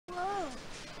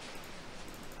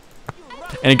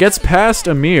And it gets past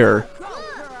Amir.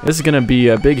 This is going to be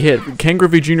a big hit. Ken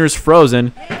Griffey Jr. is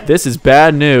frozen. This is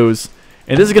bad news.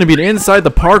 And this is going to be an inside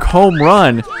the park home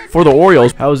run for the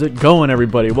Orioles. How's it going,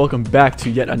 everybody? Welcome back to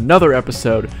yet another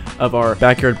episode of our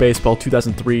Backyard Baseball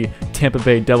 2003 Tampa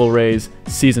Bay Devil Rays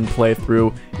season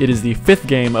playthrough. It is the 5th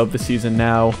game of the season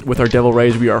now. With our Devil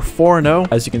Rays, we are 4-0.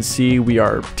 As you can see, we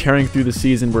are tearing through the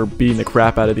season. We're beating the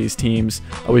crap out of these teams.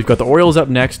 We've got the Orioles up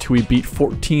next, who we beat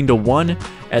 14-1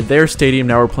 at their stadium.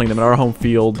 Now we're playing them at our home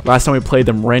field. Last time we played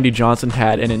them, Randy Johnson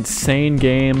had an insane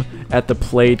game at the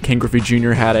plate. Ken Griffey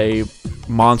Jr. had a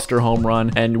monster home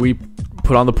run, and we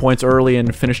put on the points early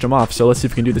and finished them off. So let's see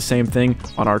if we can do the same thing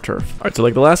on our turf. All right, so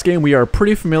like the last game, we are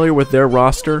pretty familiar with their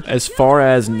roster as far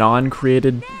as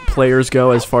non-created players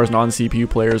go, as far as non-CPU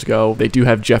players go. They do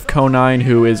have Jeff Conine,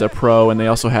 who is a pro, and they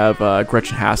also have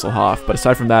Gretchen Hasselhoff. But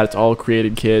aside from that, it's all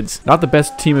created kids. Not the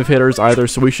best team of hitters either,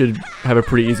 so we should have a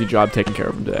pretty easy job taking care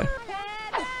of them today.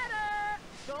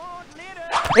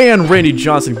 And Randy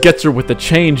Johnson gets her with the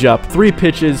changeup. 3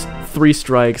 pitches, 3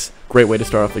 strikes. Great way to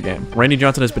start off the game. Randy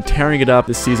Johnson has been tearing it up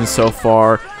this season so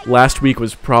far. Last week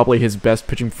was probably his best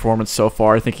pitching performance so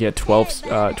far. I think he had 12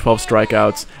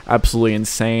 strikeouts. Absolutely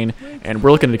insane. And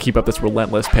we're looking to keep up this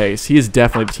relentless pace. He is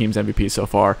definitely the team's MVP so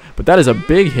far. But that is a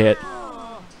big hit.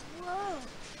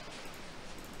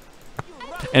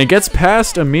 And it gets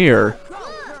past Amir.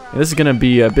 And this is going to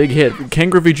be a big hit. Ken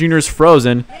Griffey Jr. is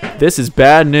frozen. This is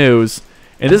bad news.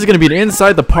 And this is going to be an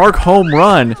inside the park home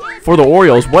run for the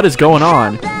Orioles. What is going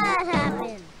on?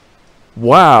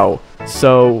 Wow.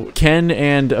 So Ken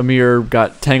and Amir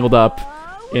got tangled up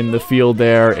in the field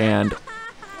there, and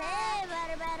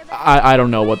I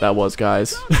don't know what that was,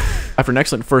 guys. After an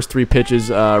excellent first 3 pitches,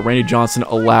 Randy Johnson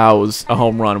allows a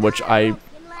home run, which I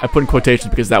put in quotations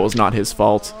because that was not his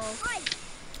fault.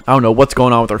 I don't know what's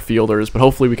going on with our fielders, but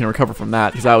hopefully we can recover from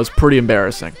that because that was pretty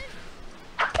embarrassing.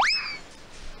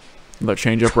 Another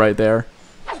changeup right there.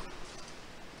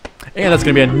 And that's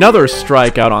going to be another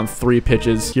strikeout on 3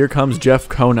 pitches. Here comes Jeff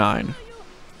Conine.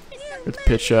 Let's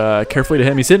pitch carefully to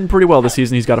him. He's hitting pretty well this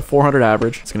season. He's got a 400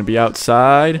 average. It's going to be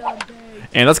outside.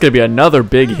 And that's going to be another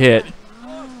big hit.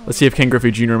 Let's see if Ken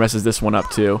Griffey Jr. messes this one up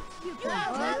too.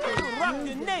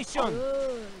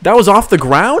 That was off the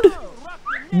ground?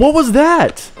 What was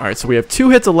that? All right, so we have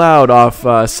 2 hits allowed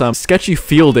off some sketchy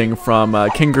fielding from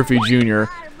Ken Griffey Jr.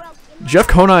 Jeff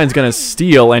Conine's going to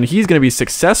steal, and he's going to be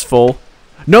successful.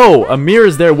 No, Amir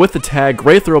is there with the tag.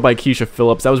 Great throw by Keisha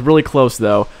Phillips. That was really close,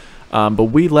 though. But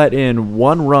we let in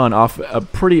 1 run off a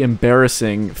pretty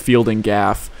embarrassing fielding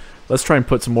gaffe. Let's try and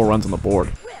put some more runs on the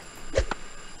board.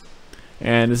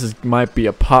 And this might be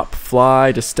a pop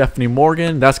fly to Stephanie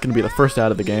Morgan. That's going to be the first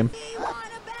out of the game.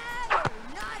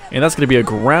 And that's going to be a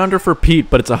grounder for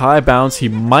Pete, but it's a high bounce. He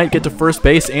might get to first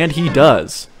base, and he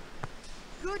does.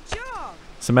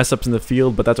 Some mess-ups in the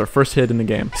field, but that's our first hit in the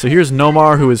game. So here's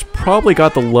Nomar, who has probably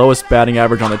got the lowest batting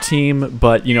average on the team,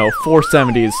 but, you know,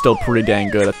 470 is still pretty dang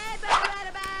good.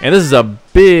 And this is a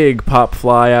big pop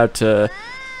fly out to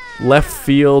left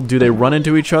field. Do they run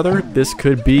into each other? This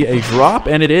could be a drop,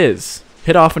 and it is.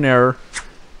 Hit off an error,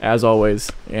 as always,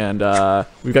 and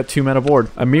we've got 2 men aboard.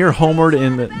 Amir homered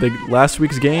in the last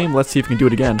week's game. Let's see if he can do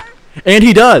it again. And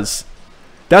he does!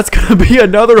 That's going to be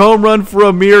another home run for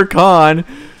Amir Khan.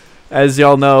 As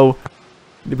y'all know,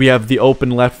 we have the open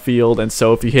left field, and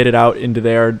so if you hit it out into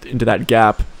that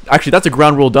gap, actually that's a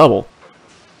ground rule double.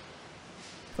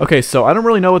 Okay, so I don't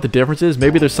really know what the difference is.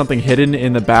 Maybe there's something hidden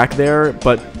in the back there,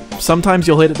 but sometimes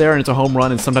you'll hit it there and it's a home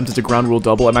run, and sometimes it's a ground rule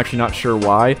double. I'm actually not sure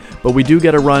why, but we do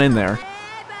get a run in there.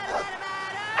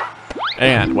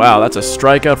 And wow, that's a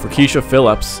strikeout for Keisha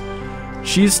Phillips.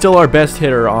 She's still our best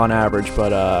hitter on average,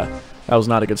 but that was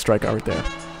not a good strikeout right there.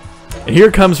 And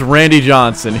here comes Randy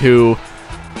Johnson, who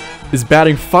is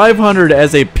batting .500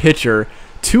 as a pitcher.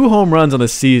 2 home runs on the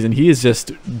season. He is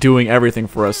just doing everything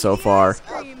for us so far.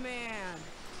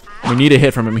 We need a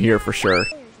hit from him here for sure.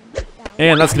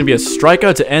 And that's going to be a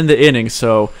strikeout to end the inning.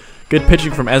 So good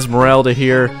pitching from Esmeralda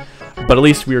here, but at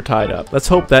least we are tied up. Let's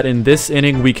hope that in this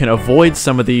inning we can avoid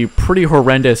some of the pretty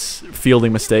horrendous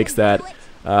fielding mistakes that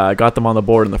got them on the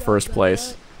board in the first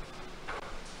place.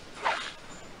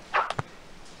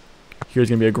 Here's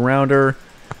going to be a grounder.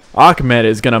 Ahmed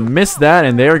is going to miss that,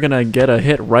 and they're going to get a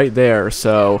hit right there.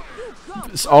 So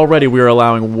already we are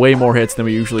allowing way more hits than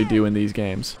we usually do in these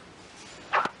games.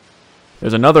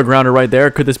 There's another grounder right there.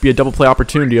 Could this be a double play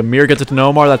opportunity? Amir gets it to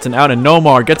Nomar. That's an out, and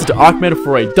Nomar gets it to Ahmed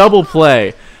for a double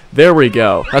play. There we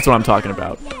go. That's what I'm talking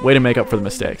about. Way to make up for the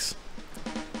mistakes.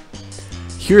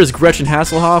 Here's Gretchen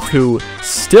Hasselhoff, who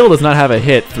still does not have a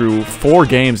hit through 4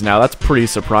 games now. That's pretty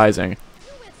surprising.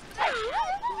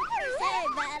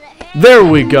 There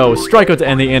we go. Strikeout to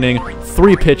end the inning.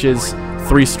 3 pitches,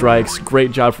 3 strikes.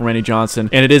 Great job from Randy Johnson.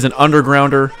 And it is an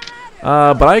undergrounder.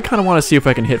 But I kind of want to see if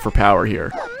I can hit for power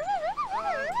here.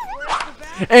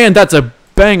 And that's a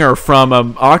banger from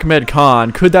Ahmed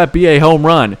Khan. Could that be a home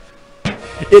run?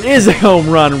 It is a home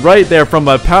run right there from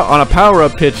on a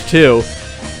power-up pitch too.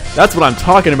 That's what I'm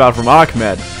talking about from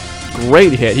Ahmed.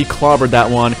 Great hit. He clobbered that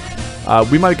one.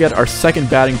 We might get our second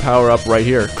batting power-up right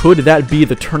here. Could that be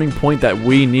the turning point that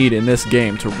we need in this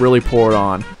game to really pour it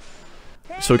on?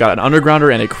 So we got an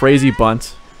undergrounder and a crazy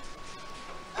bunt.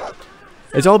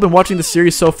 As y'all have been watching the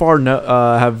series so far,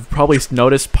 have probably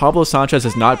noticed Pablo Sanchez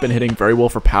has not been hitting very well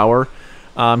for power.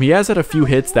 He has had a few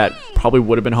hits that probably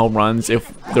would have been home runs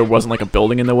if there wasn't like a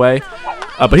building in the way.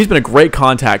 But he's been a great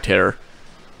contact hitter.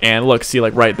 And look, see,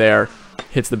 like right there,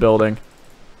 hits the building.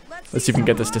 Let's see if we can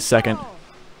get this to second.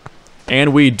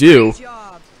 And we do.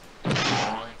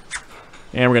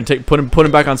 And we're gonna put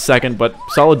him back on second, but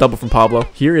solid double from Pablo.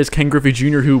 Here is Ken Griffey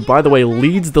Jr., who, by the way,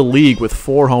 leads the league with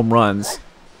 4 home runs.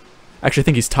 Actually, I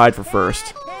think he's tied for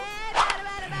first.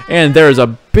 And there's a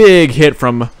big hit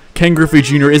from Ken Griffey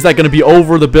Jr. Is that going to be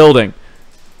over the building?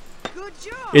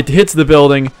 It hits the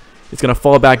building. It's going to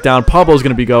fall back down. Pablo's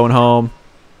going to be going home.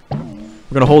 We're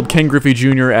going to hold Ken Griffey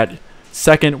Jr. at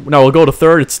second. No, we'll go to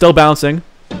third. It's still bouncing.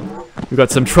 We've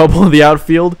got some trouble in the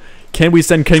outfield. Can we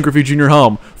send Ken Griffey Jr.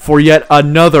 home for yet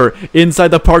another inside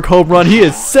the park home run? He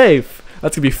is safe.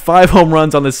 That's going to be 5 home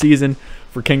runs on the season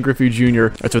for Ken Griffey Jr. All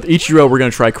right, so with Ichiro, we're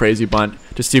going to try crazy bunt.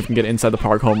 Just see if we can get inside the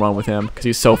park home run with him because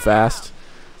he's so fast.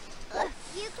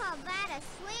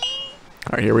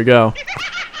 All right, here we go.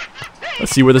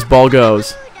 Let's see where this ball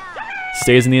goes.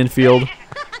 Stays in the infield.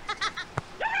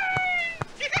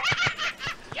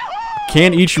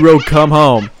 Can Ichiro come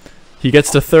home? He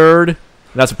gets to third.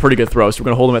 That's a pretty good throw, so we're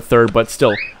going to hold him at third, but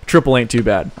still, triple ain't too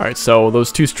bad. All right, so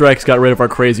those 2 strikes got rid of our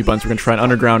crazy bunts. We're going to try an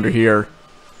undergrounder here.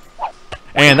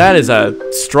 And that is a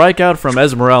strikeout from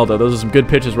Esmeralda. Those are some good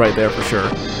pitches right there for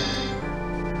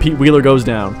sure. Pete Wheeler goes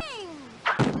down.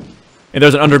 And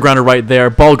there's an undergrounder right there.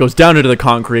 Ball goes down into the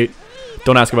concrete.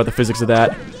 Don't ask about the physics of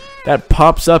that. That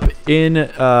pops up in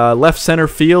left center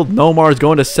field. Nomar is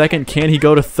going to second. Can he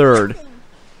go to third?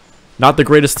 Not the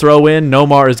greatest throw in.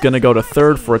 Nomar is going to go to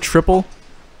third for a triple.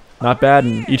 Not bad,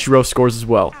 and Ichiro scores as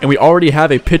well. And we already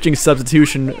have a pitching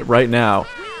substitution right now.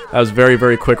 That was very,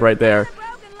 very quick right there.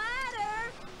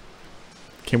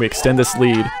 Can we extend this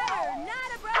lead?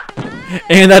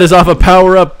 And that is off a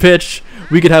power-up pitch.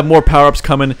 We could have more power-ups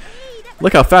coming.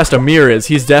 Look how fast Amir is.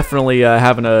 He's definitely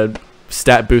having a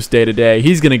stat boost day to day.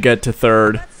 He's going to get to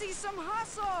third.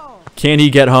 Can he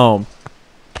get home?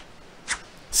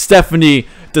 Stephanie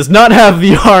does not have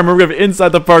the arm. We're going to have inside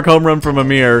the park home run from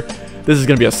Amir. This is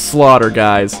going to be a slaughter,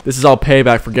 guys. This is all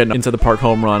payback for getting inside the park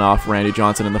home run off Randy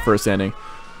Johnson in the first inning.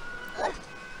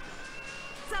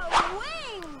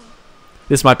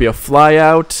 This might be a fly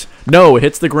out. No, it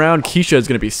hits the ground. Keisha is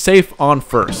going to be safe on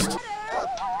first.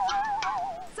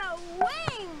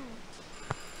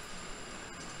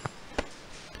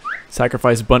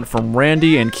 Sacrifice bunt from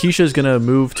Randy, and Keisha is going to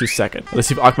move to second. Let's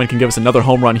see if Ahmed can give us another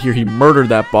home run here. He murdered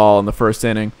that ball in the first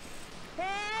inning.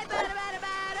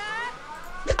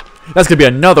 That's going to be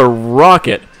another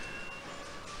rocket.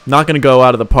 Not going to go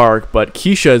out of the park, but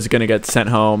Keisha is going to get sent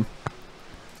home.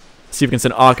 See if we can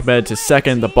send Ahmed to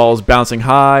second. The ball's bouncing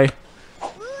high.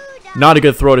 Not a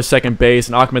good throw to second base,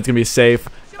 and Ahmed's going to be safe.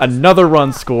 Another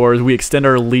run scores. We extend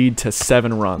our lead to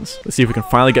 7 runs. Let's see if we can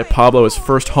finally get Pablo his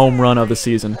first home run of the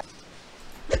season.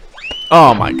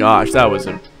 Oh my gosh, that was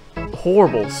a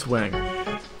horrible swing.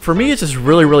 For me, it's just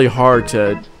really, really hard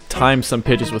to time some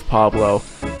pitches with Pablo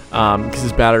because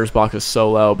his batter's box is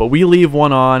so low. But we leave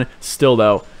one on. Still,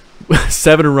 though,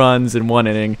 7 runs in 1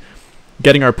 inning.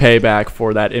 Getting our payback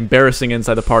for that embarrassing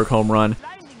inside the park home run.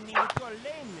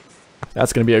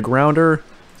 That's going to be a grounder.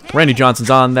 Randy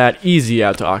Johnson's on that. Easy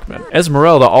out to Ahmed.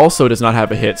 Esmeralda also does not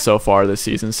have a hit so far this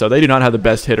season, so they do not have the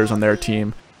best hitters on their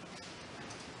team.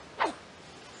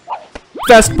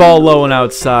 Best ball low and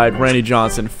outside. Randy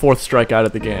Johnson, 4th strikeout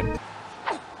of the game.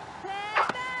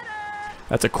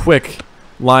 That's a quick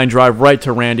line drive right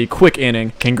to Randy. Quick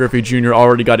inning. Ken Griffey Jr.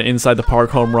 already got an inside the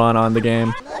park home run on the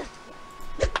game.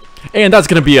 And that's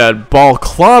going to be a ball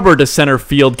clobber to center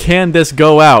field. Can this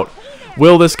go out?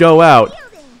 Will this go out?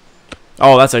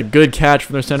 Oh, that's a good catch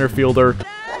from their center fielder.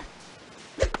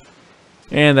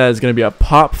 And that is going to be a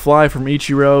pop fly from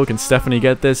Ichiro. Can Stephanie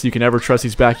get this? You can never trust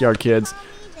these backyard kids.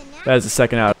 That is the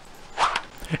second out.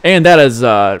 And that is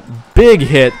a big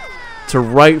hit to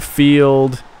right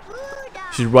field.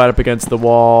 She's right up against the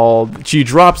wall. She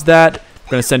drops that.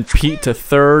 We're going to send Pete to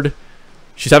third.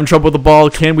 She's having trouble with the ball.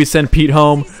 Can we send Pete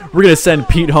home? We're going to send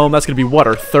Pete home. That's going to be, what,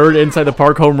 our third inside the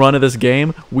park home run of this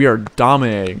game? We are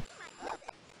dominating.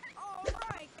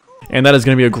 And that is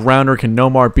going to be a grounder. Can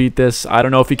Nomar beat this? I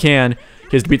don't know if he can.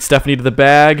 He has to beat Stephanie to the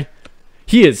bag.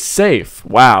 He is safe.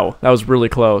 Wow, that was really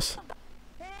close.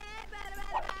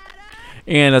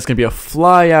 And that's going to be a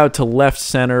fly out to left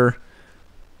center.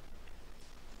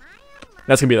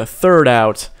 That's going to be the third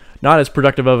out. Not as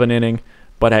productive of an inning,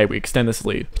 but hey, we extend this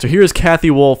lead. So here's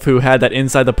Kathy Wolf, who had that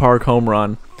inside the park home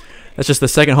run. That's just the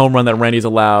second home run that Randy's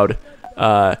allowed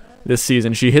this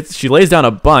season. She lays down a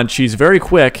bunch. She's very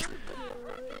quick.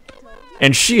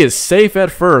 And she is safe at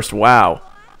first. Wow.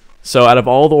 So out of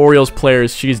all the Orioles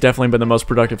players, she's definitely been the most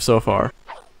productive so far.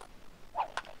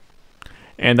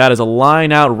 And that is a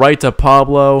line out right to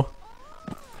Pablo.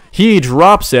 He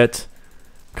drops it.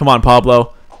 Come on,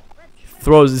 Pablo.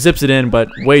 Zips it in, but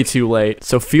way too late.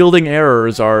 So fielding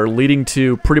errors are leading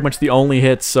to pretty much the only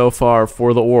hits so far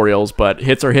for the Orioles, but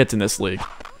hits are hits in this league.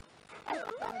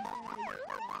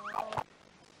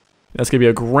 That's going to be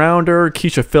a grounder.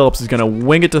 Keisha Phillips is going to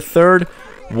wing it to third.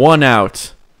 One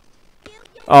out.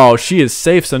 Oh, she is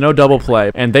safe, so no double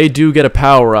play. And they do get a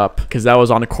power up because that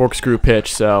was on a corkscrew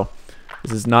pitch, so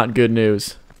this is not good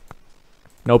news.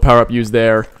 No power up used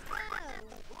there.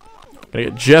 Going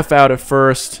to get Jeff out at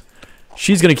first.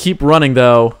 She's going to keep running,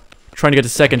 though, trying to get to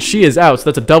second. She is out, so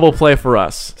that's a double play for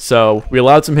us. So we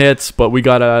allowed some hits, but we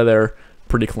got out of there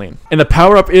pretty clean. And the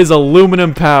power up is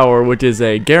aluminum power, which is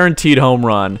a guaranteed home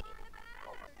run.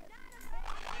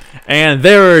 And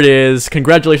there it is.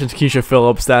 Congratulations, Keisha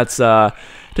Phillips. That's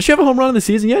does she have a home run in the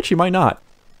season yet? She might not.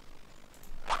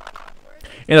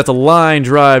 And that's a line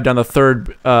drive down the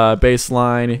third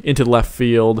baseline into left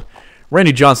field.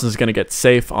 Randy Johnson is going to get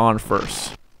safe on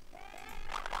first.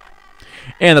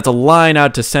 And that's a line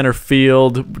out to center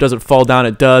field. Does it fall down?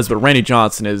 It does, but Randy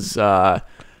Johnson is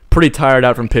pretty tired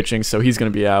out from pitching, so he's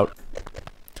going to be out.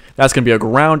 That's going to be a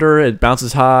grounder. It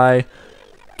bounces high.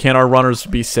 Can our runners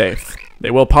be safe? They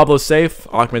will. Pablo's safe.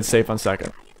 Ahmed's safe on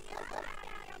second.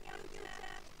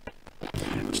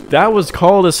 That was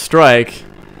called a strike.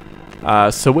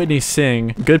 So Whitney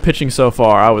Singh, good pitching so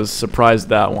far. I was surprised at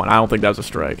that one. I don't think that was a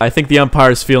strike. I think the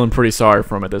umpire's feeling pretty sorry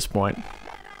for him at this point.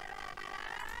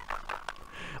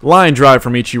 Line drive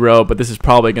from Ichiro, but this is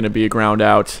probably going to be a ground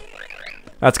out.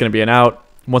 That's going to be an out.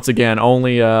 Once again,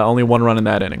 only one run in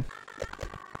that inning.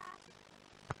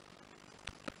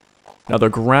 Another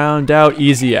ground out,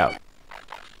 easy out.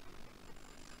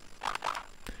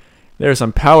 There's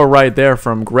some power right there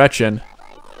from Gretchen.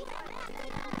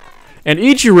 And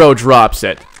Ichiro drops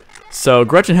it. So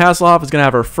Gretchen Hasselhoff is going to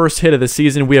have her first hit of the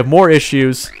season. We have more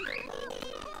issues.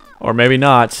 Or maybe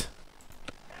not.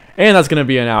 And that's going to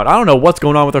be an out. I don't know what's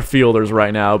going on with our fielders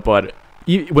right now, but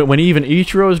when even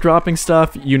Ichiro is dropping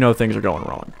stuff, you know things are going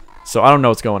wrong. So I don't know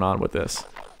what's going on with this.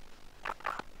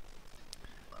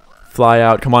 Fly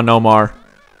out. Come on, Nomar.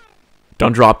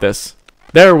 Don't drop this.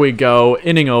 There we go.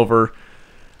 Inning over.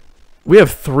 We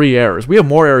have 3 errors. We have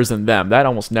more errors than them. That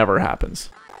almost never happens.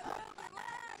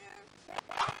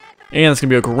 And it's going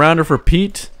to be a grounder for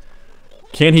Pete.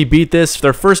 Can he beat this?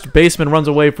 Their first baseman runs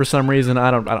away for some reason. I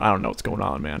don't know what's going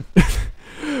on, man.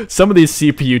 Some of these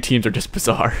CPU teams are just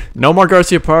bizarre. Nomar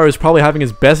Garciaparra is probably having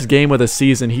his best game of the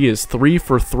season. He is 3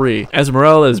 for 3.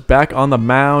 Esmeralda is back on the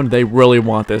mound. They really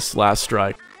want this last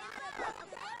strike.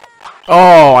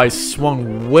 Oh, I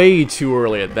swung way too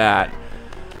early at that.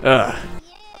 Ugh.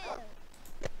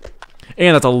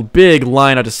 And that's a big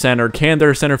line out to center. Can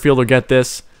their center fielder get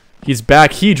this? He's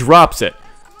back. He drops it.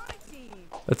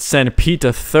 Let's send Pete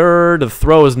to third. The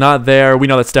throw is not there. We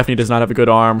know that Stephanie does not have a good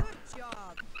arm.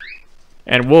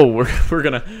 And whoa, we're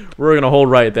gonna hold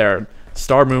right there.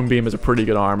 Star Moonbeam is a pretty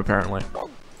good arm, apparently.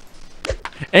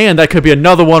 And that could be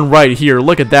another one right here.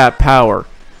 Look at that power.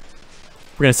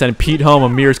 We're gonna send Pete home.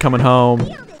 Amir's coming home.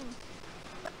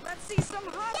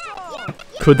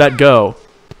 Could that go?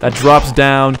 That drops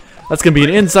down. That's going to be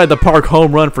an inside the park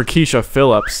home run for Keisha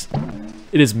Phillips.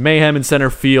 It is mayhem in center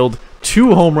field.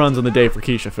 2 home runs on the day for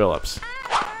Keisha Phillips.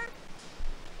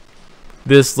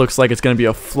 This looks like it's going to be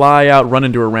a fly out run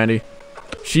into her, Randy.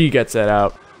 She gets that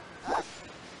out.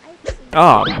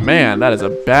 Oh, man, that is a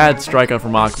bad strikeout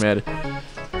from Ahmed.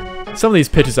 Some of these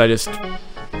pitches I just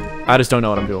don't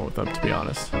know what I'm doing with them, to be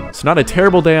honest. So not a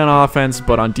terrible day on offense,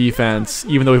 but on defense,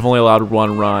 even though we've only allowed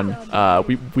 1 run,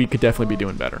 we could definitely be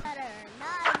doing better.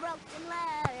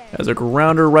 As a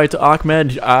grounder right to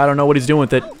Ahmed. I don't know what he's doing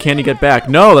with it. Can he get back?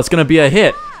 No, that's going to be a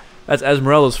hit. That's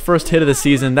Esmeralda's first hit of the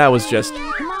season. That was just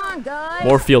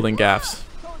more fielding gaffes.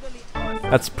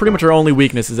 That's pretty much our only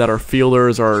weakness, is that our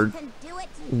fielders are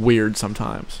weird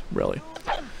sometimes, really.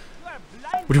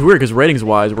 Which is weird because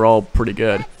ratings-wise, we're all pretty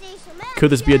good. Could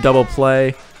this be a double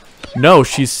play? No,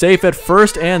 she's safe at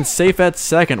first and safe at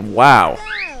second. Wow.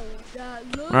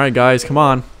 Alright, guys, come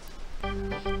on.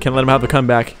 Can't let them have the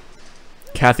comeback.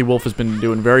 Kathy Wolf has been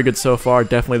doing very good so far.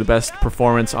 Definitely the best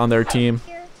performance on their team.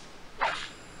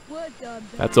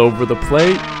 That's over the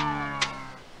plate.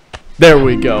 There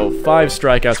we go. 5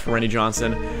 strikeouts for Randy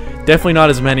Johnson. Definitely not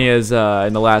as many as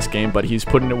in the last game, but he's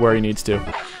putting it where he needs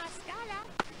to.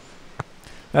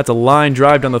 That's a line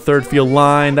drive down the third field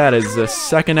line. That is a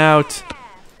second out.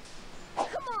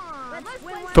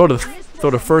 Throw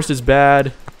to first is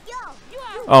bad.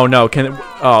 Oh no!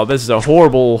 Oh, this is a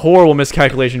horrible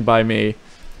miscalculation by me.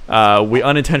 We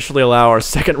unintentionally allow our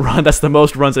second run. That's the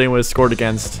most runs anyone has scored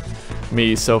against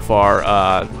me so far.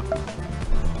 I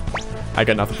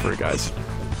got nothing for you guys.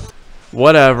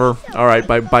 Whatever. Alright,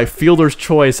 by fielder's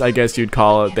choice, I guess you'd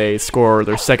call it, they score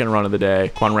their second run of the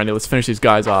day. Come on, Randy, let's finish these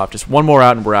guys off. Just one more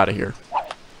out and we're out of here.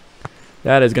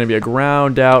 That is going to be a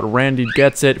ground out. Randy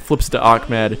gets it, flips to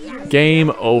Ahmed.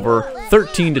 Game over.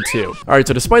 13-2. Alright,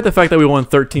 so despite the fact that we won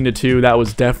 13-2, that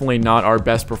was definitely not our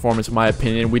best performance in my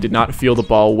opinion. We did not field the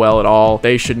ball well at all.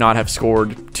 They should not have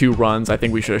scored 2 runs. I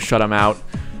think we should have shut them out.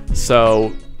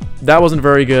 So that wasn't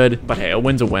very good, but hey, a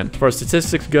win's a win. As far as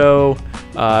statistics go,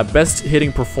 best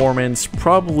hitting performance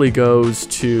probably goes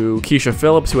to Keisha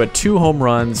Phillips, who had 2 home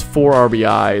runs, 4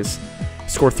 RBIs,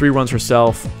 scored 3 runs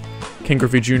herself. Ken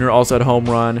Griffey Jr. also had a home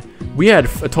run. We had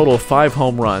a total of 5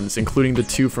 home runs, including the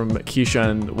 2 from Keisha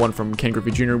and 1 from Ken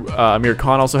Griffey Jr. Amir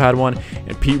Khan also had 1,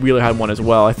 and Pete Wheeler had 1 as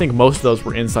well. I think most of those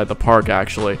were inside the park,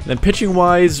 actually. And then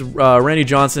pitching-wise, Randy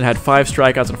Johnson had 5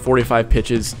 strikeouts and 45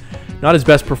 pitches. Not his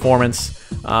best performance,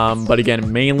 but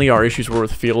again, mainly our issues were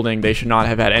with fielding. They should not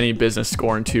have had any business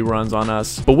scoring 2 runs on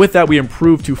us. But with that, we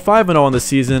improved to 5-0 on the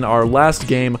season. Our last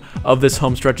game of this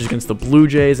home stretch is against the Blue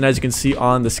Jays, and as you can see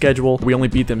on the schedule, we only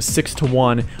beat them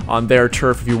 6-1 on their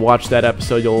turf. If you watch that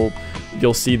episode,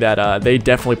 you'll see that they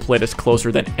definitely played us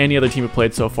closer than any other team we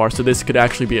played so far, so this could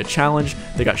actually be a challenge.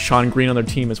 They got Sean Green on their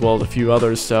team as well as a few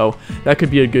others, so that could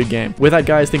be a good game. With that,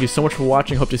 guys, thank you so much for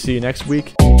watching. Hope to see you next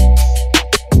week.